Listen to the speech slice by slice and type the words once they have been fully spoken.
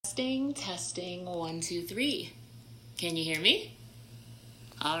Testing, 1, 2, 3. Can you hear me?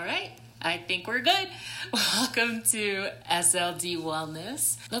 All right, I think we're good. Welcome to SLD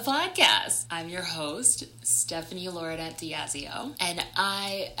Wellness, the podcast. I'm your host, Stephanie Loredet Diazio, and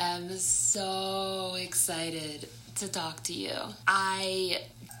I am so excited to talk to you.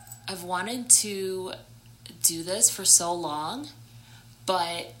 I've wanted to do this for so long,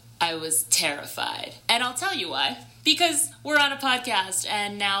 but I was terrified. And I'll tell you why. Because we're on a podcast,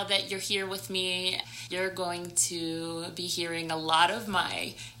 and now that you're here with me, you're going to be hearing a lot of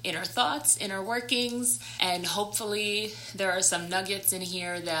my inner thoughts, inner workings, and hopefully there are some nuggets in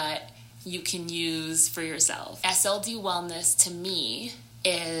here that you can use for yourself. SLD Wellness, to me,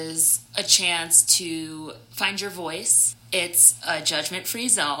 is a chance to find your voice. It's a judgment-free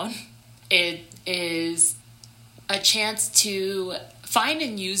zone. It is a chance to find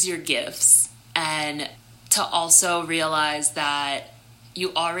and use your gifts, and to also realize that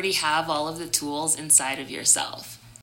you already have all of the tools inside of yourself.